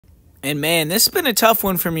And man, this has been a tough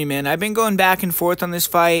one for me, man. I've been going back and forth on this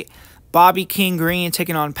fight. Bobby King Green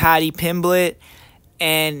taking on Paddy Pimblett.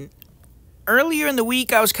 And earlier in the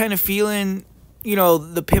week, I was kind of feeling,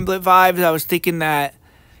 the Pimblett vibes. I was thinking that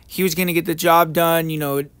he was going to get the job done.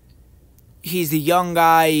 He's the young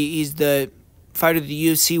guy. He's the fighter the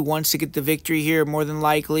UFC wants to get the victory here, more than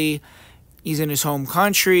likely. He's in his home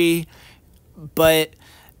country. But,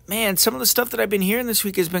 man, some of the stuff that I've been hearing this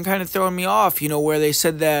week has been kind of throwing me off, where they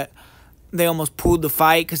said that they almost pulled the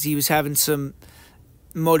fight because he was having some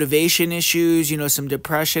motivation issues, some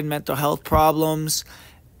depression, mental health problems.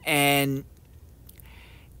 And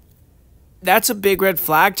that's a big red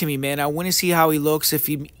flag to me, man. I want to see how he looks, if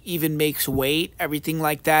he even makes weight, everything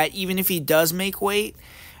like that. Even if he does make weight,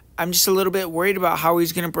 I'm just a little bit worried about how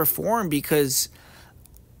he's going to perform, because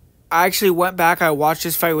I actually went back, I watched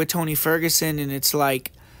this fight with Tony Ferguson, and it's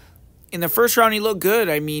like, in the first round, he looked good.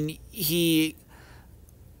 I mean, he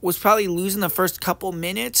was probably losing the first couple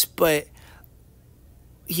minutes, but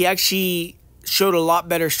he actually showed a lot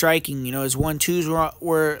better striking. His 1-2s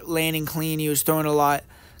were landing clean. He was throwing a lot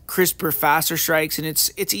crisper, faster strikes, and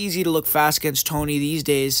it's easy to look fast against Tony these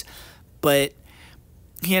days, but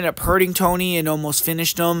he ended up hurting Tony and almost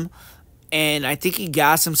finished him, and I think he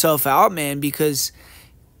gassed himself out, man, because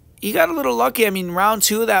he got a little lucky. I mean, round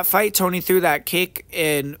 2 of that fight, Tony threw that kick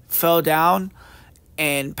and fell down,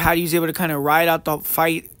 and Paddy was able to kind of ride out the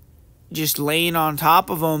fight just laying on top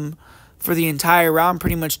of him for the entire round,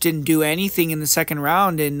 pretty much didn't do anything in the second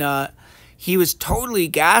round, and he was totally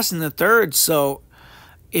gassed in the third. So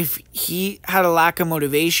if he had a lack of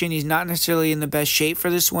motivation, he's not necessarily in the best shape for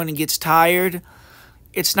this one and gets tired,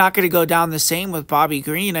 it's not going to go down the same with Bobby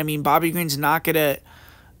Green. I mean, Bobby Green's not going to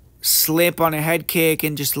slip on a head kick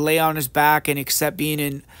and just lay on his back and accept being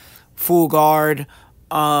in full guard.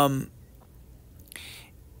 And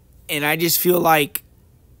I just feel like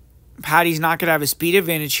Paddy's not going to have a speed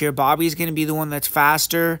advantage here. Bobby's going to be the one that's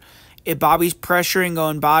faster. If Bobby's pressuring,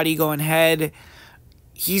 going body, going head,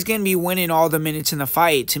 he's going to be winning all the minutes in the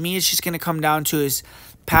fight. To me, it's just going to come down to is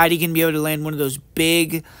Paddy going to be able to land one of those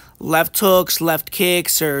big left hooks, left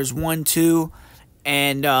kicks, or his 1-2,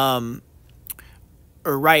 and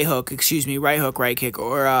or right hook, right hook, right kick,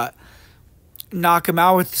 or knock him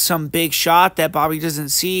out with some big shot that Bobby doesn't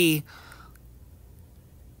see.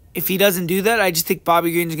 If he doesn't do that, I just think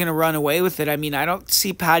Bobby Green's going to run away with it. I mean, I don't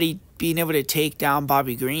see Paddy being able to take down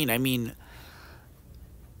Bobby Green. I mean,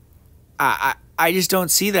 I just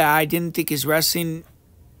don't see that. I didn't think his wrestling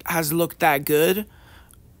has looked that good.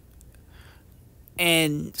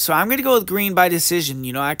 And so I'm going to go with Green by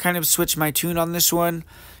decision. I kind of switched my tune on this one.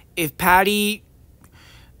 If Paddy,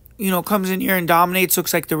 comes in here and dominates,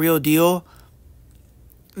 looks like the real deal,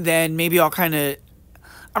 then maybe I'll kind of,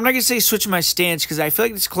 I'm not going to say switch my stance, because I feel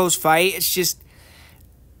like it's a close fight. It's just,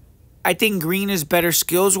 I think Green is better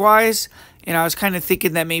skills-wise, and I was kind of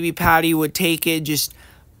thinking that maybe Paddy would take it, just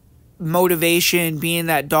motivation, being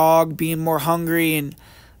that dog, being more hungry, and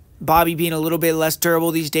Bobby being a little bit less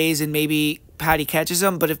durable these days, and maybe Paddy catches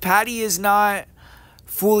him. But if Paddy is not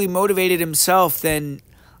fully motivated himself, then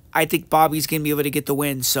I think Bobby's going to be able to get the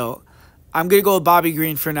win. So I'm going to go with Bobby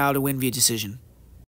Green for now to win via decision.